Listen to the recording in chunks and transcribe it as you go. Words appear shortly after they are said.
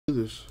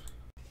This.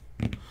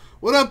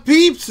 What up,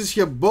 peeps? It's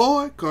your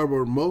boy,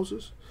 Cardboard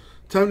Moses.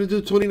 Time to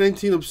do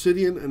 2019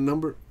 Obsidian and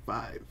number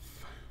 5.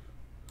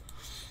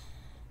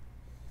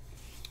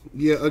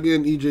 Yeah,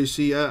 again,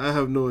 EJC. I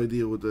have no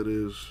idea what that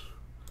is.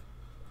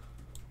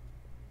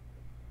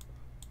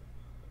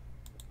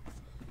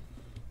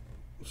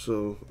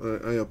 So,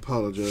 I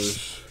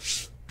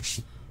apologize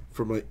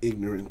for my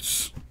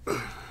ignorance.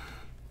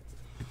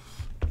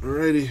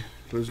 Alrighty,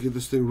 let's get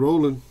this thing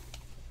rolling.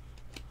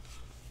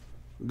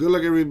 Good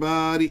luck,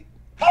 everybody.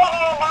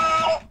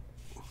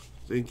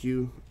 Thank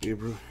you,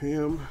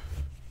 Abraham.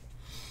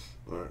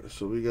 Alright,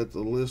 so we got the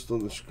list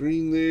on the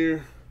screen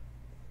there.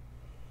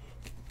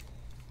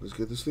 Let's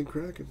get this thing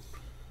cracking.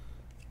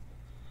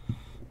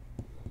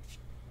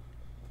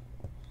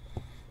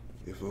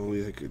 If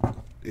only I could.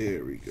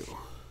 There we go.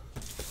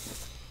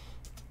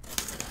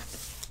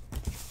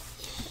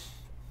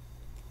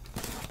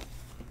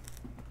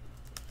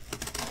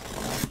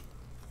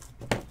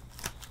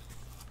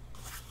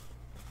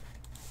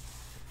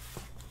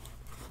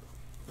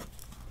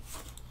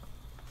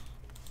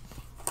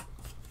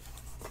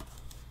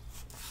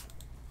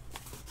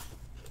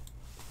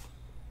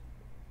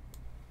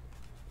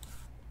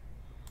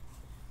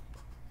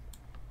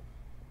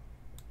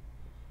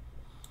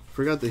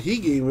 Forgot the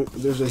Heat game.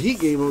 There's a Heat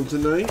game on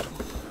tonight.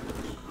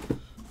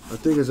 I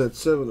think it's at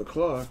 7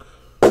 o'clock.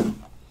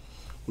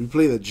 We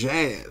play the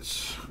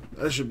Jazz.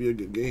 That should be a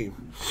good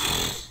game.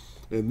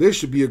 And this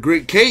should be a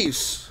great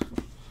case.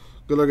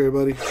 Good luck,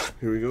 everybody.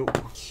 Here we go.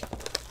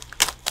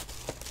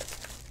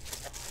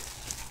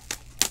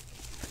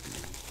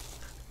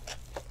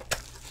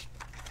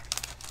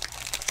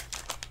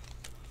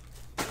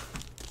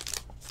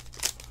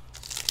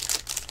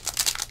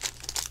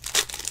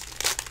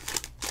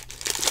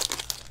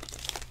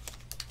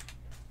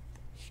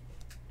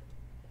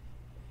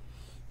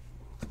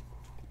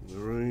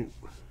 Alright.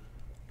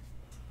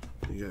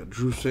 You got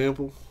Drew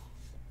Sample.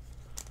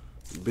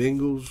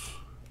 Bengals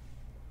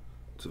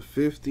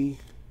 /50.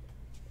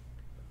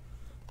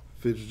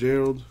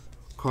 Fitzgerald.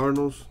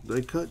 Cardinals.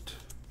 Die cut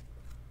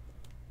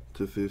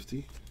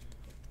 /50.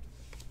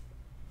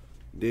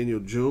 Daniel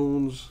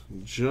Jones.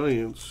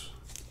 Giants.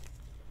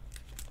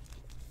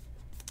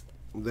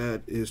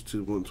 That is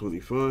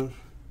 /125.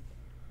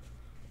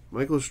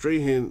 Michael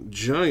Strahan.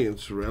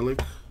 Giants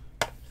relic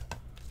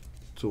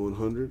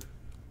 /100.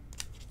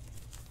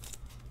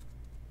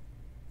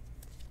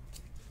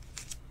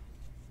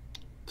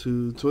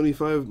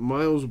 /25,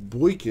 Miles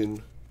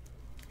Boykin.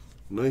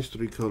 Nice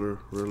 3-color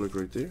relic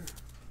right there.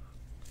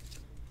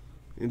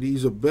 And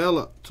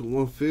Isabella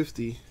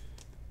 /150.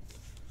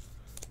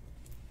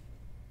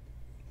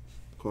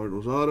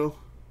 Cardinals auto.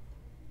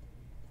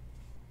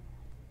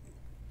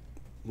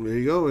 There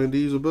you go, and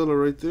Isabella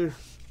right there.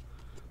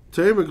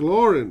 Terry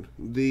McLaurin,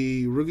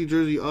 the rookie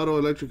jersey auto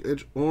electric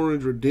edge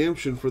orange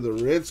redemption for the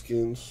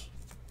Redskins.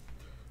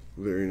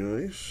 Very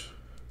nice.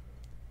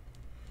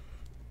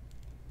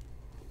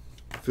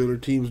 Filler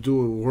team's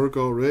doing work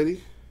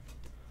already.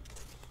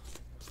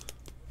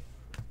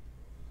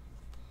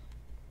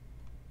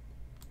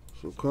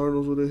 So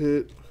Cardinals with a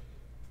hit.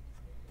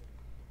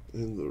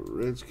 And the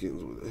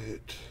Redskins with a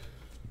hit.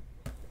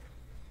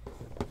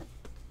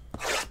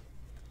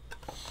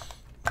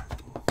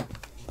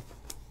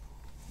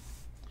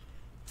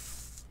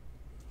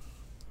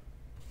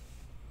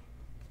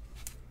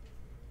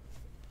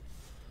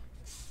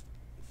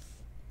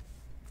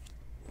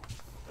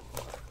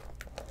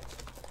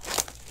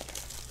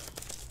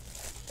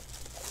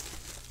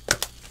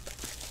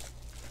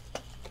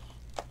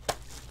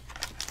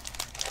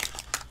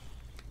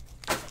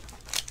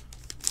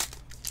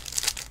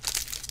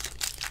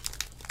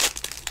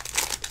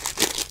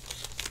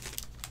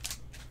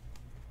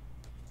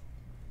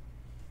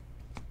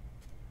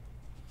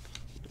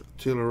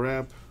 Taylor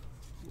Rapp,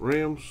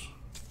 Rams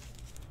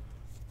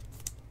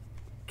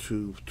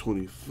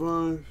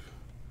 /25.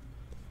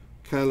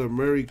 Kyler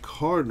Murray,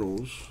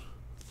 Cardinals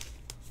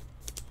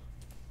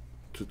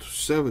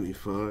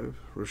 /75.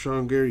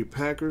 Rashawn Gary,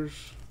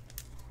 Packers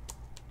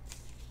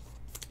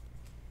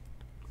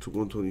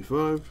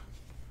 /125.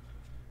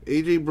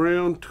 AJ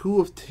Brown,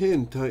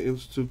 2/10,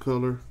 Titans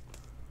 2-color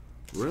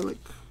relic.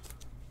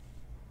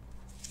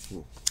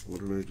 Oh, why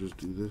didn't I just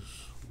do this?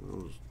 That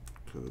was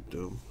kind of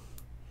dumb.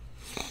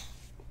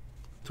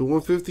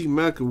 /150,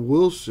 Mac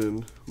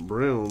Wilson,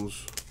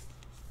 Browns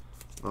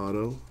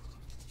auto.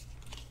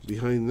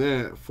 Behind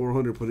that,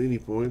 400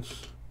 Panini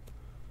points.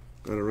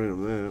 Gotta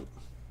random that.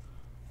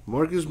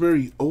 Marcus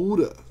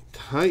Mariota,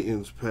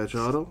 Titans patch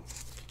auto.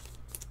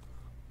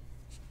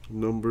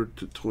 Numbered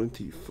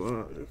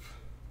 /25.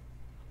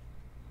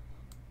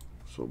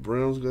 So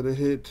Browns got a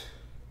hit.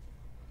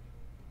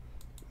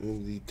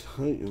 And the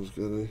Titans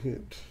got a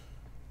hit.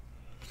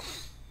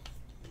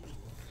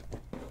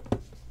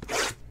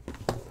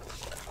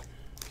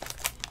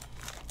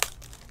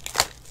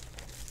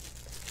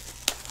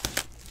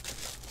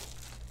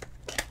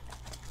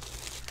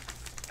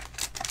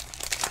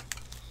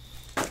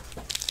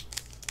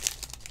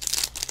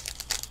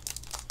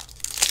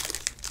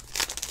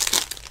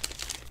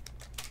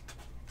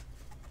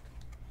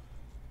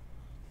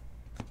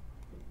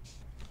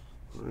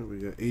 Alright, we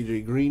got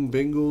AJ Green,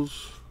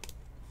 Bengals.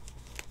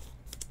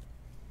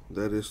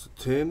 That is to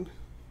 10.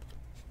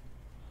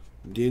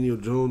 Daniel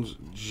Jones,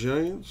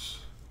 Giants.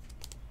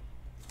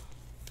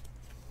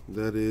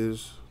 That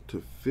is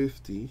to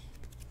 50.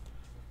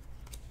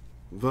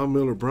 Von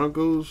Miller,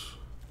 Broncos.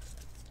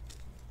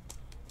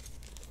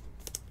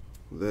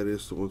 That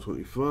is to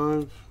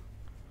 125.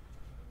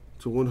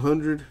 To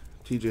 100,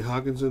 TJ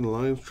Hawkinson,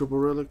 Lions, triple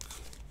relic.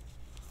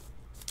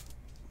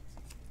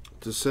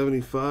 To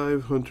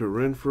 75, Hunter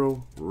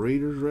Renfrow,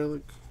 Raiders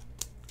relic.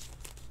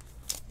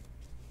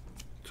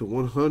 To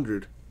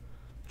 100,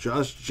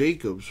 Josh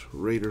Jacobs,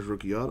 Raiders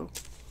rookie auto.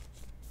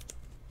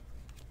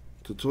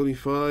 To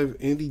 25,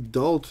 Andy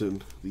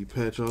Dalton, the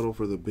patch auto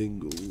for the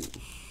Bengals.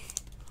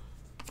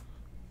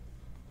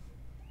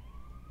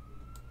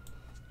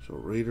 So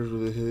Raiders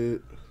with a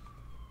hit,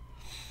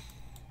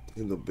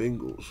 and the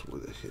Bengals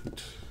with a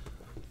hit.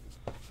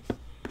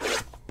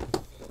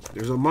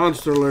 There's a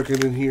monster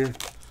lurking in here.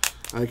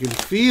 I can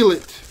feel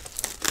it.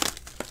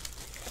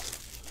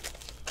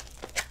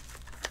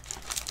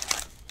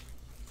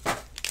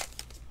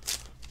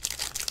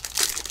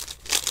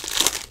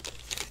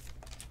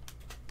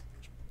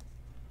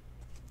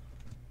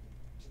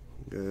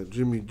 Got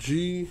Jimmy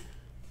G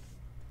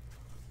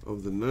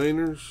of the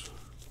Niners.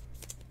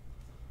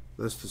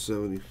 That's the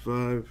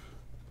 75.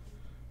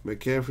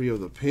 McCaffrey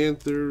of the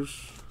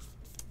Panthers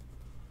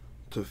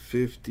to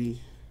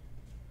 50.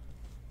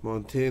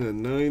 Montana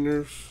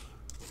Niners.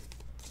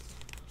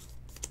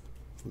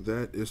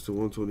 That is to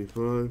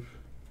 125.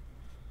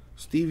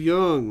 Steve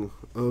Young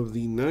of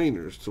the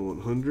Niners to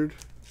 100.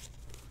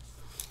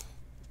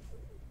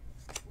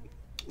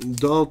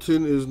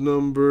 Dalton is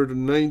numbered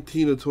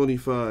 19 of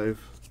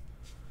 25.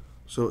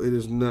 So it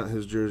is not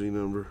his jersey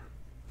number.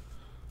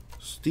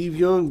 Steve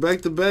Young,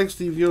 back-to-back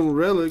Steve Young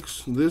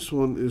relics. This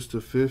one is to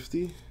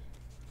 50.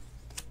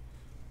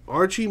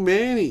 Archie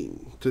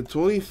Manning to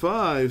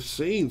 25.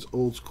 Saints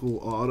old school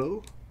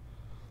auto.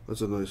 That's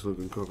a nice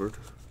looking card.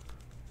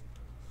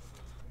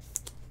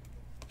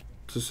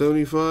 To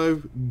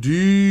 75,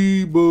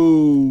 Debo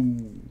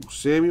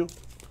Samuel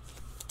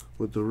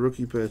with the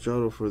rookie patch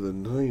auto for the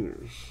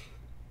Niners.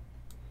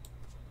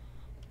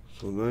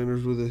 So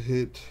Niners with a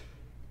hit,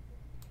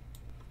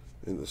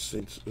 and the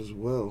Saints as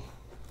well.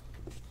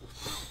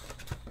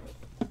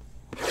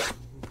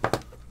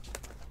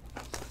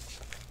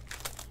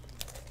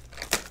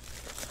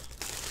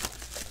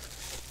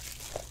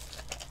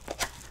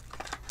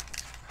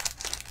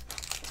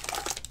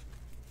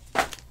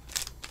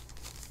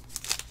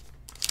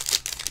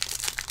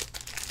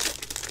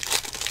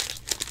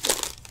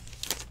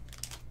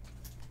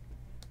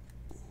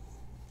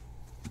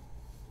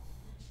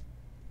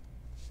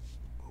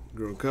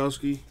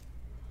 Gronkowski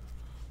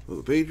of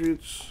the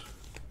Patriots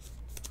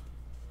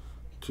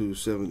to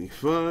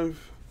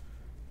 75.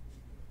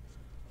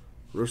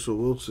 Russell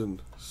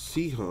Wilson,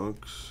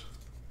 Seahawks.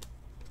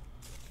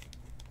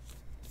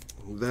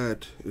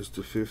 That is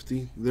to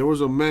 50. There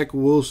was a Mac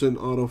Wilson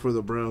auto for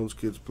the Browns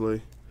kids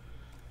play.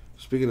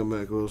 Speaking of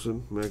Mac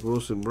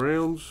Wilson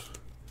Browns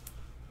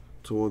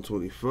to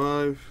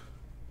 125.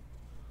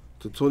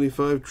 To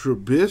 25,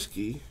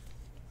 Trubisky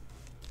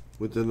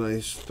with the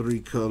nice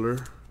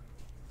 3-color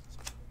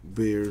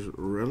Bears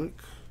relic.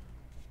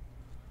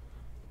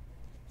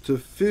 To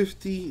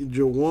 50,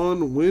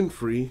 Jawan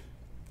Winfrey,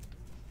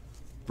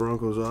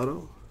 Broncos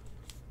auto.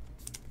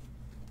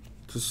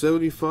 To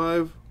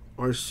 75,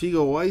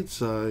 Arcega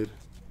Whiteside,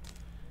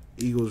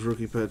 Eagles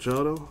rookie patch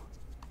auto.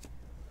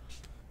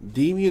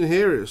 Damian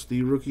Harris,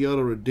 the rookie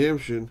auto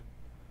redemption.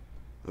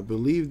 I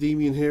believe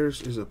Damian Harris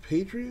is a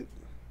Patriot.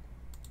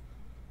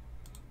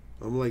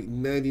 I'm like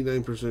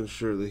 99%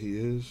 sure that he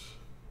is.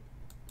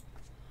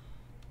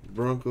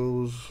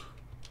 Broncos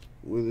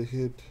with a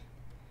hit.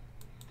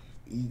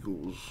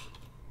 Eagles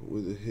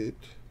with a hit.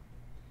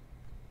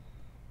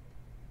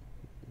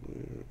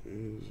 Where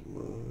is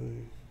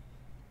my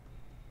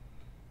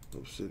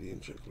Obsidian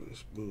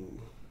checklist?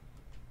 Boom.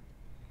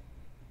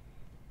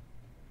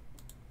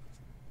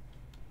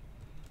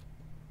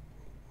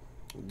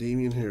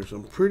 Damian Harris.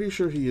 I'm pretty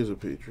sure he is a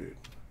Patriot.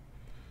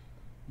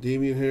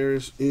 Damian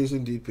Harris is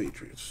indeed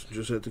Patriots.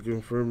 Just had to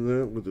confirm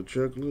that with the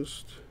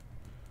checklist.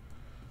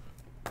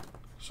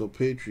 So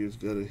Patriots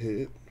got a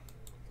hit.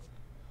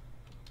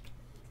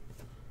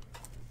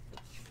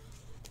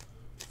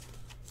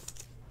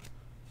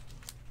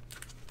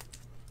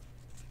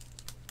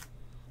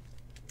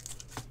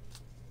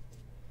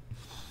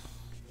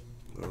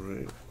 All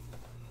right.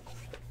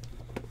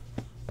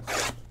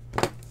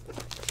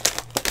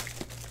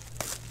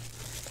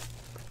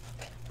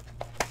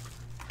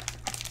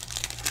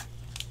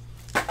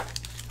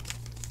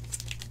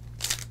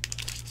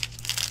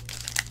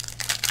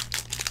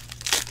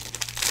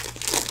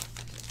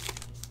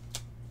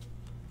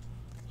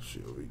 See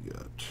what we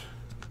got.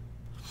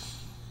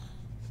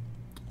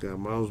 Got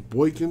Miles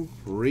Boykin,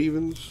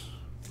 Ravens.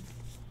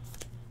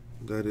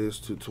 That is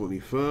to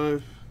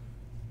 25.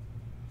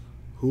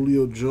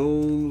 Julio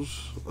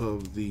Jones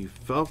of the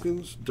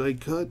Falcons, die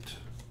cut.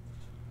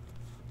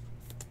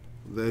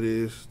 That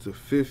is to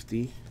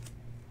 50.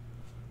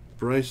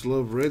 Bryce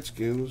Love,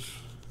 Redskins.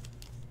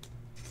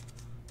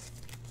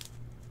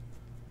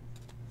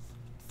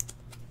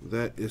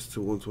 That is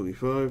to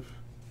 125.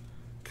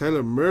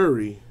 Kyler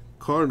Murray,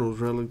 Cardinals,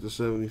 relic to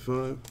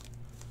 75.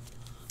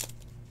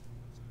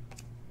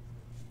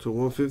 To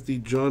 150,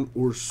 John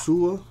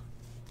Ursua,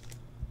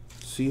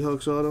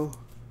 Seahawks auto.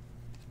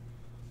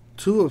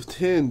 2 of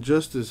 10,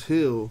 Justice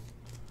Hill,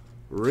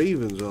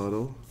 Ravens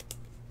auto.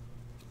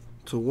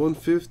 To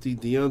 150,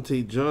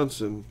 Deontay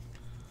Johnson,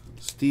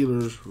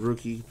 Steelers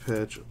rookie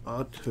patch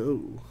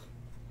auto.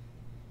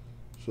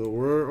 So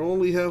we're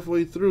only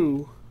halfway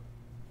through.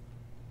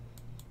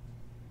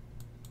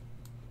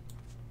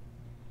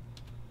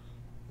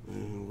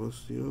 And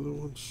what's the other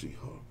one?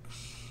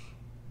 Seahawks.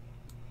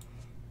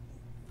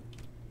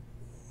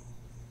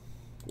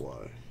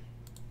 Why?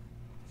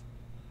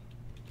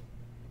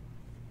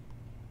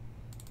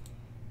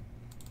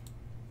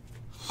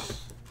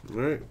 All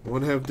right,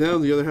 one half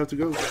down, the other half to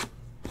go.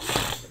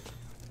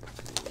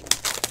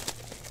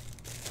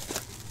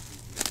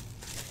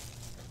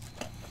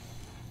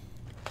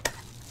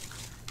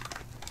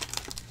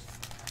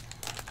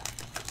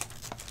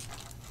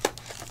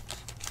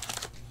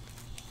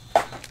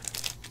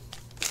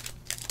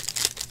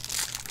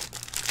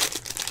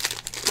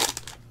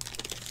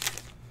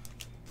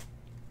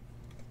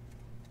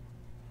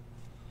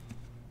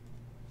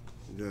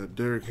 Got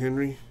Derrick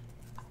Henry,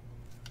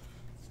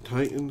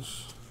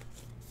 Titans.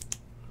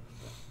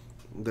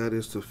 That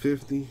is to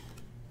 50.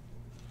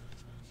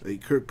 A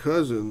Kirk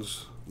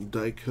Cousins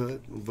die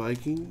cut,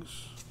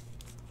 Vikings.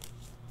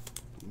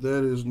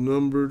 That is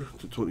numbered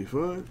to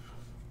 25.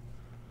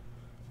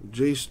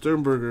 Jay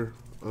Sternberger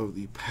of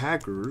the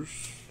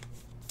Packers.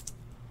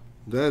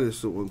 That is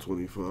to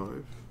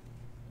 125.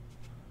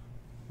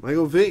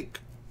 Michael Vick,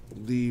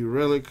 the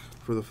relic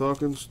for the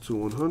Falcons, to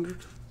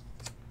 100.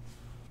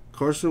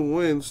 Carson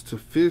Wentz to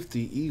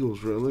 50,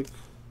 Eagles relic.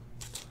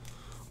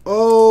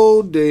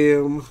 Oh,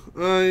 damn.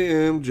 I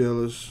am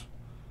jealous.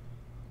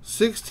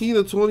 16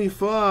 of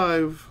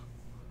 25,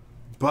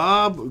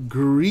 Bob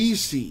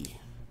Greasy,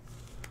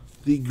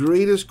 the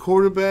greatest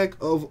quarterback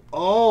of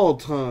all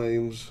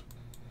times.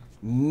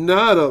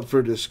 Not up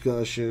for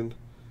discussion.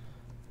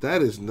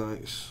 That is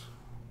nice.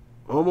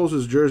 Almost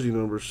his jersey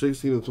number,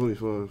 16 of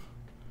 25.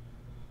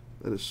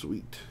 That is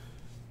sweet.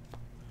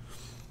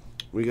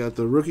 We got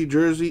the rookie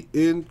jersey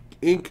in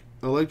ink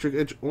electric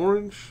edge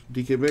orange,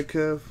 DK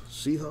Metcalf,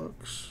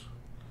 Seahawks.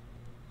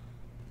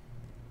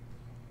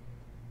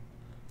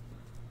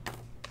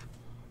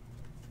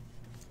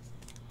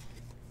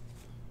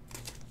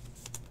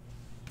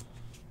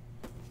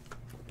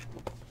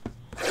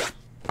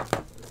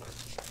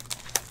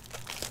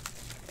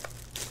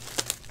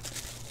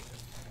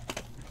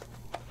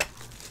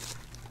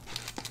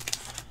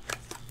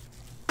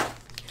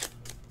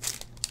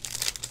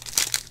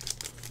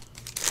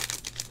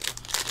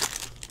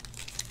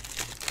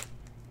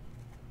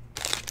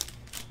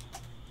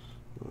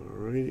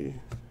 Alrighty.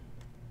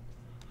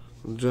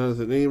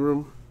 Jonathan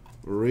Abram,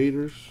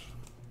 Raiders.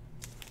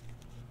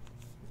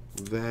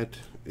 That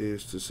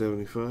is to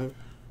 75.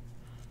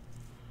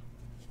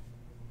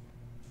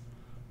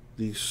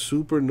 The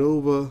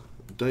Supernova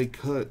die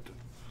cut,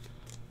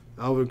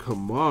 Alvin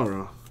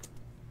Kamara,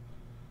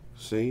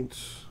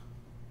 Saints,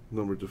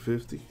 number to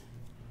 50.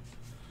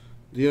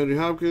 DeAndre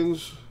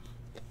Hopkins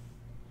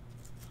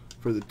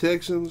for the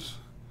Texans.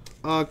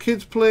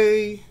 Kids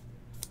play.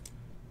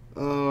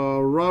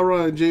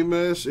 Rara and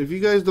JMS. If you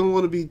guys don't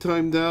want to be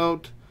timed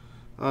out,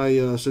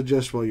 I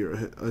suggest while you're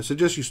ahead. I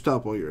suggest you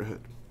stop while you're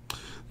ahead.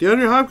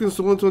 DeAndre Hopkins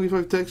to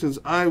 125 Texans.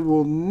 I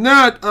will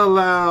not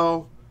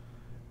allow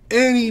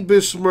any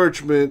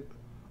besmirchment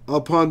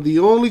upon the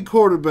only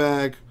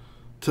quarterback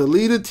to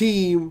lead a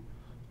team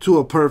to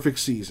a perfect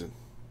season.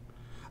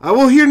 I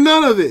will hear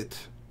none of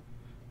it.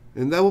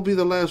 And that will be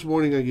the last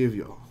warning I give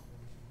y'all.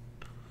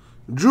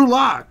 Drew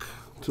Lock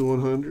to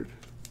 100.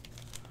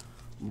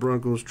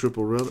 Broncos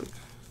triple relic.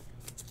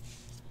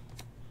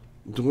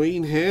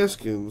 Dwayne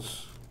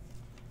Haskins,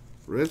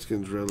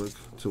 Redskins relic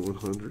to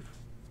 100.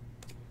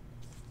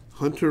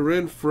 Hunter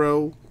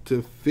Renfrow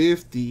to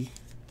 50.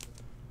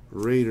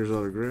 Raiders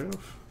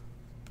autograph.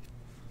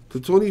 To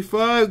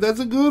 25,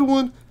 that's a good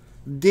one.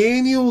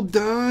 Daniel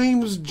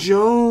Dimes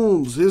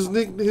Jones. His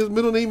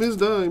middle name is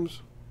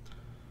Dimes.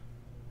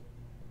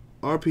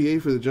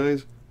 RPA for the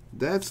Giants.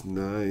 That's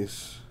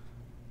nice.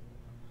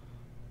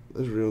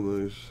 That's real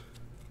nice.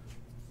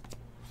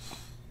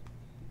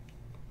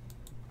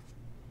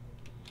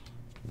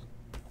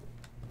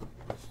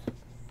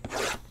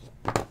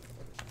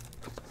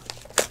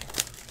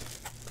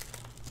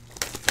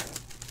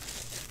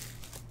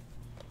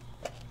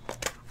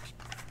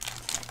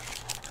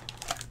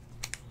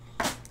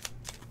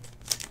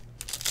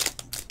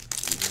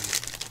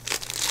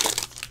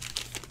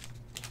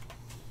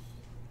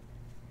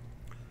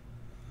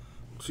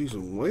 See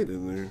some white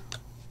in there.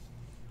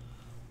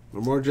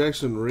 Lamar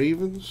Jackson,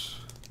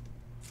 Ravens,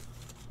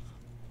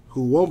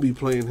 who won't be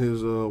playing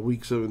his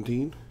Week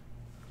 17.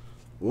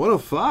 1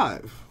 of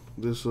 5,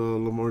 this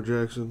Lamar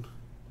Jackson.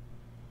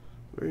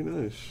 Very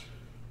nice.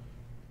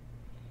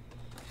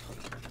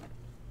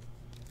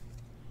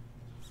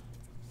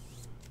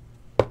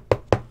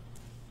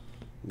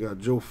 Got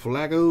Joe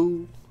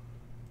Flacco,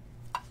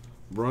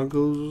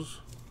 Broncos,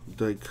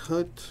 die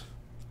cut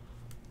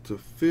to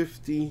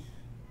 50.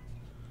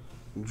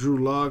 Drew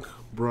Lock,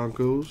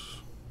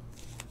 Broncos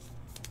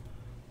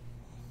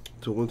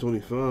to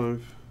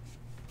 125.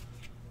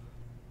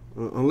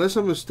 Unless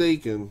I'm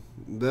mistaken,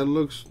 that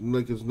looks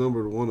like it's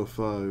numbered 1 of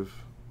 5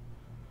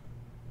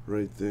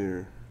 right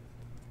there.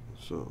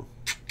 So,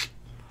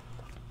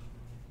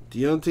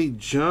 Deontay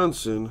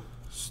Johnson,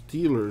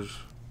 Steelers,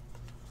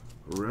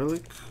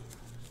 relic,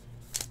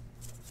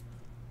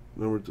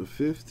 numbered to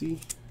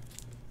 50.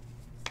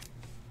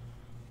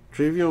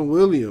 Travion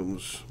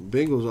Williams,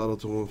 Bengals auto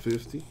to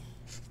 150.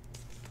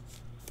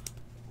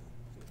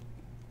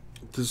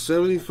 To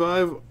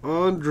 75,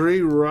 Andre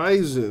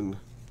Rison,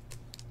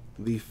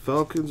 the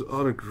Falcons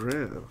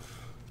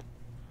autograph.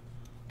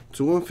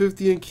 To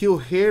 150 and Kill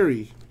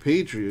Harry,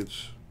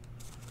 Patriots.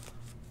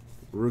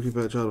 Rookie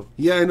patch auto.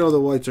 Yeah, I know the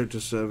whites are to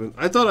 7.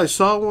 I thought I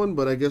saw one,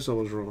 but I guess I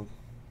was wrong.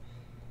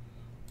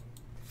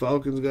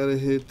 Falcons got a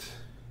hit.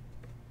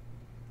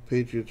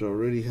 Patriots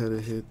already had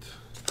a hit.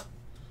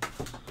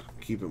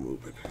 Keep it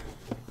moving.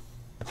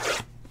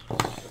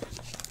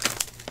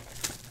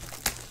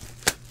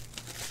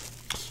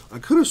 I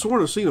could have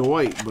sworn I've seen a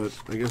white, but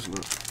I guess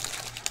not.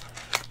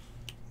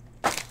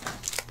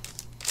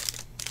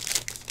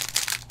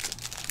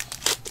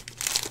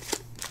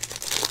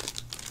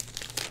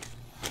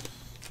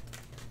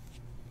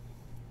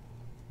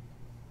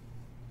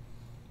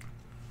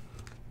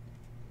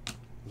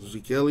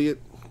 Zeke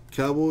Elliott,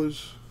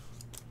 Cowboys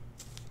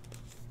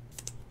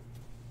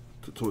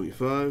to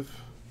 25.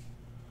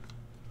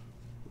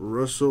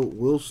 Russell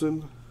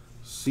Wilson,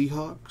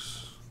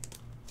 Seahawks.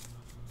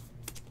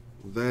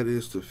 That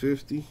is to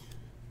 50.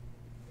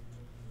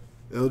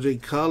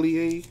 LJ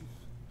Collier,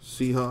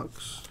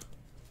 Seahawks.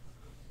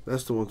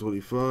 That's to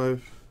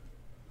 125.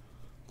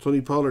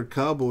 Tony Pollard,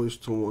 Cowboys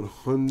to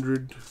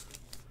 100.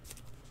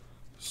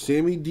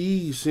 Sammy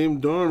D,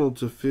 Sam Darnold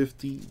to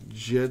 50.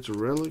 Jets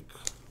relic.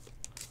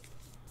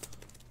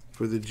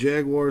 For the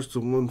Jaguars to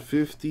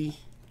 150,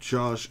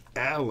 Josh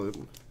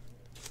Allen,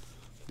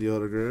 the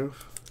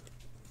autograph.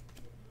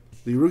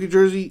 The rookie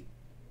jersey,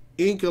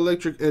 Ink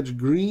Electric Edge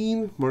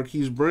Green,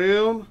 Marquise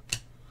Brown,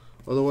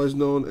 otherwise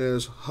known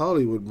as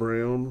Hollywood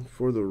Brown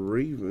for the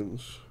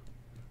Ravens.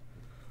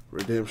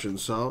 Redemption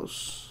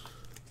Sauce.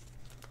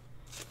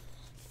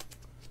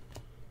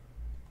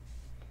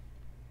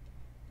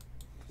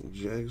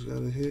 Jags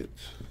got a hit.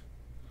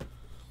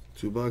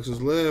 2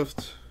 boxes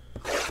left.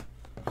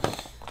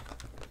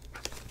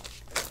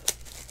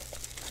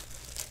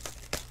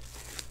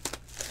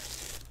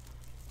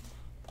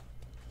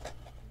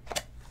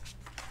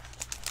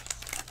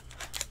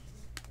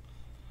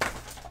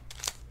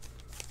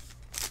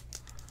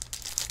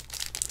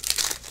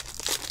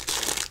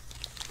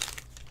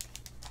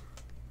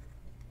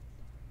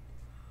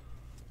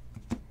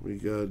 We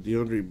got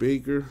DeAndre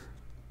Baker,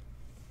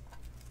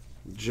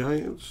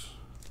 Giants,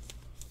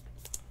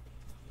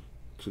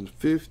 to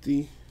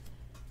 50.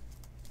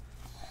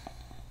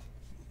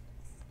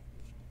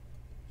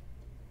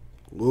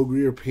 Will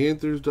Greer,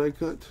 Panthers die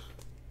cut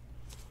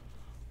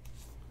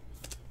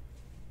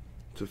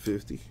to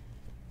 50.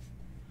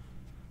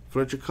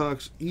 Fletcher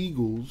Cox,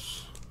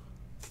 Eagles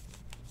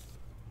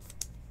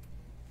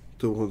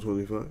to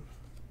 125.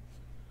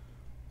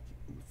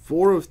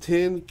 4 of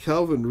 10,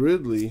 Calvin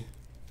Ridley,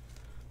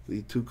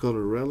 the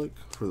 2-color relic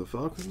for the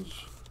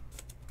Falcons.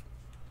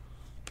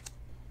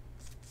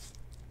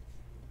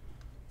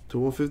 To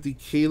 150,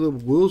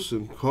 Caleb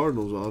Wilson,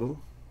 Cardinals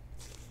auto.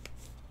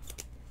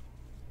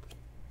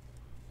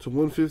 To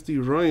 150,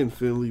 Ryan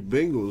Finley,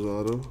 Bengals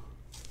auto.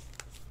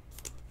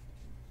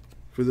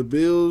 For the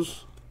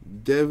Bills,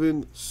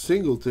 Devin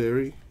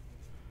Singletary,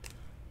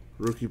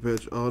 rookie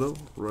patch auto,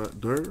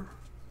 right there.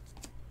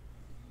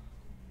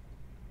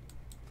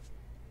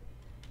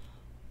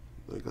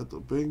 I got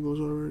the Bengals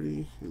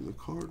already and the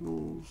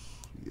Cardinals.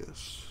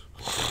 Yes.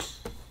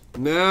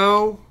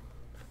 Now,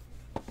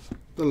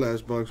 the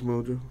last box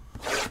mojo.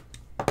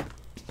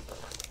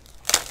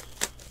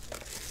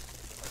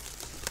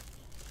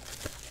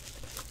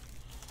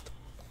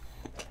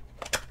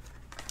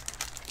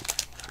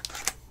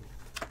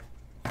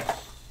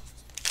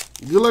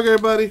 Good luck,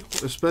 everybody,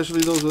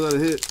 especially those without a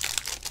hit.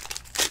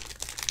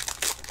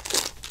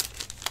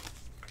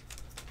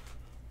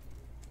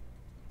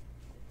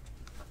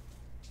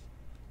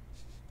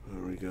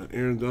 We got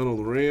Aaron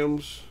Donald,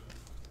 Rams.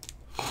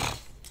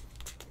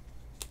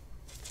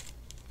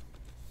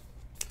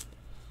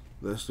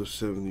 That's the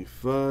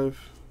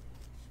 75.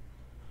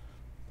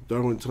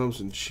 Darwin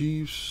Thompson,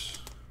 Chiefs.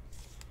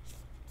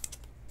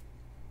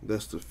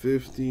 That's the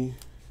 50.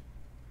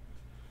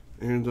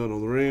 Aaron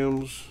Donald,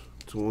 Rams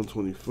to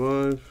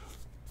 125.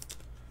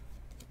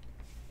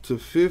 To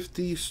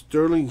 50,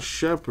 Sterling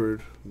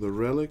Shepard, the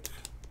relic.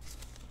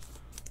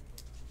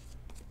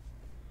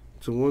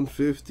 To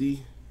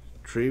 150.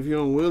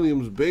 Travion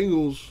Williams,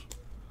 Bengals,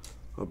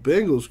 a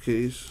Bengals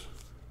case.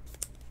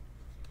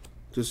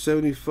 To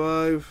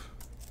 75,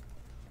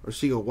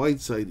 Arcega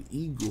Whiteside,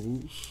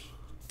 Eagles.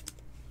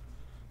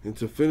 And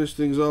to finish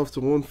things off to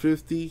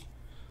 150,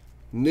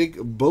 Nick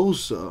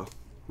Bosa,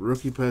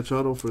 rookie patch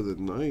auto for the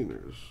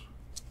Niners.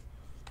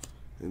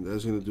 And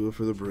that's going to do it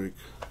for the break.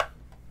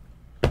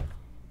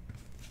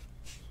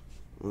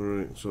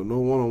 Alright, so no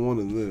one-on-one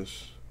in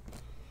this.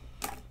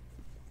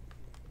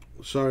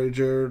 Sorry,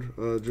 Gerard,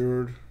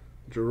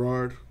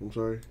 I'm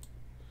sorry.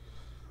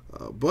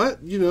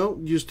 But, you know,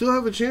 you still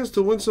have a chance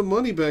to win some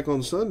money back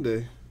on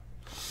Sunday.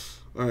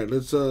 Alright,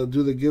 let's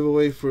do the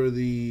giveaway for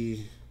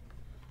the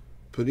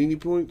Panini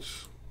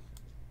points.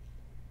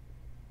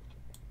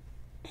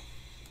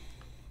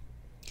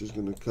 Just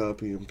going to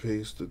copy and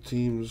paste the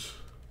teams.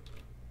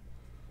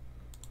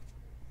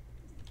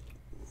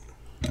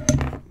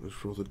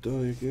 Let's roll the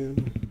die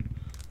again.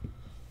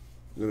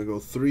 I'm going to go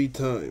 3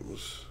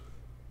 times.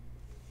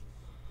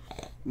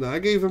 Now, I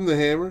gave him the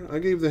hammer. I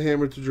gave the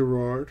hammer to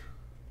Gerard.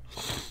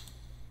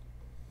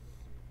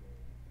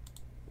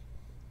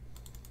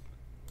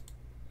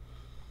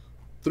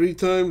 Three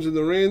times in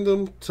the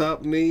random.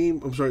 Top team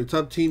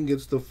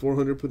gets the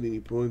 400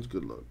 Panini points.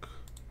 Good luck.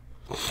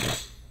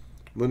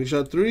 Money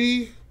shot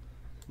 3.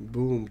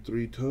 Boom,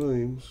 3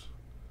 times.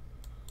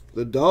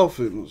 The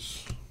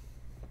Dolphins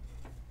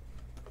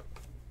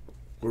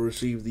will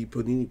receive the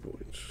Panini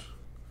points.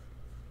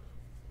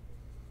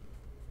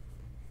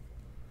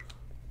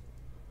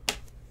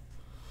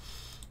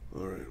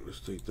 Alright, let's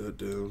take that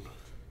down.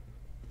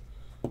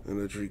 And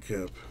let's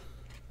recap.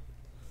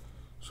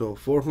 So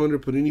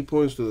 400 Panini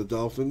points to the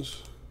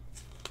Dolphins.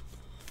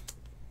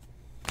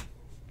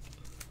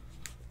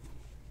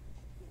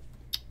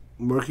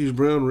 Marquise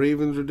Brown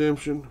Ravens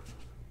redemption.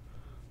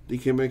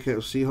 DK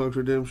Metcalf Seahawks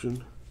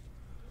redemption.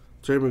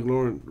 Terry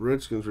McLaurin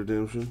Redskins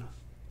redemption.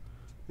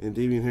 And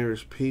Damian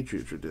Harris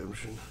Patriots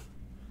redemption.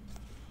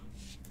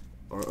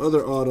 Our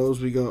other autos,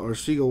 we got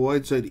Arcega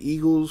Whiteside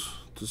Eagles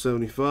to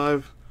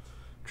 75.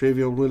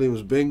 Travion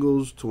Williams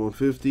Bengals to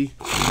 150.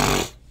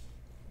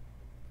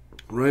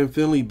 Ryan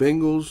Finley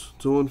Bengals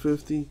to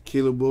 150.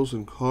 Caleb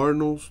Wilson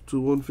Cardinals to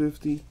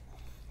 150.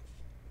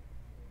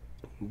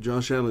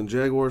 Josh Allen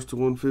Jaguars to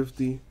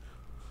 150.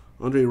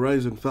 Andre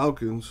Rison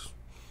Falcons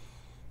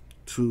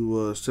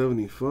to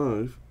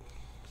 75.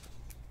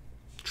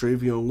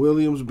 Travion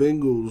Williams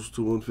Bengals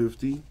to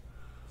 150.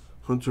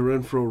 Hunter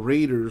Renfrow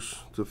Raiders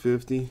to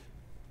 50.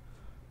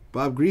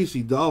 Bob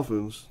Greasy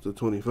Dolphins to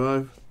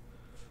 25.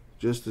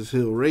 Justice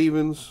Hill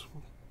Ravens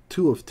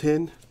 2 of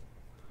 10.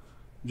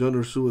 John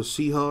Ursua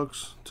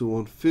Seahawks to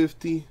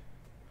 150.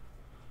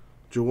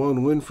 Jawan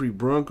Winfrey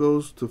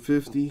Broncos to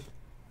 50.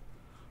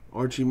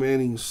 Archie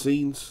Manning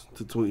Saints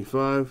to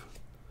 25.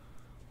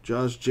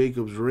 Josh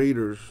Jacobs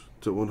Raiders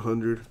to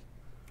 100.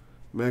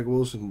 Mac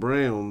Wilson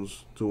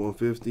Browns to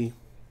 150.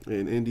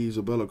 And Andy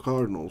Isabella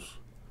Cardinals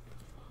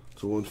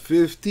to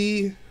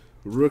 150.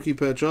 Rookie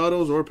patch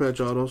autos or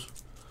patch autos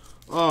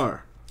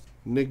are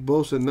Nick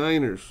Bosa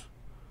Niners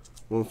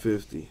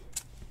 150.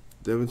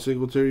 Devin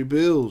Singletary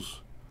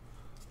Bills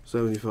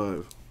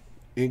 75.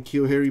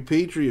 N'Keal Harry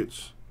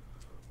Patriots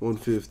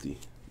 150.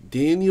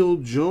 Daniel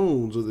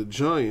Jones of the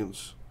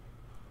Giants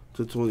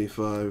to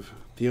 25.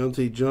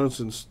 Deontay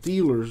Johnson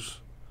Steelers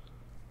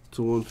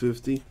to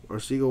 150.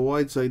 Arcega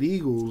Whiteside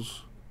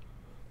Eagles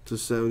to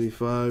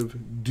 75.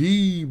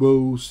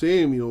 Deebo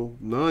Samuel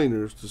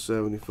Niners to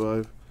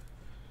 75.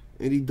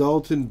 Andy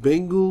Dalton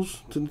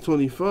Bengals to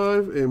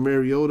 25. And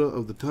Mariota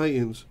of the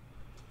Titans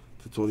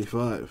to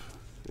 25.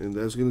 And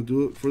that's going to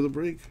do it for the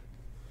break.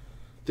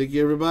 Thank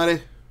you,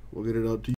 everybody. We'll get it out to you.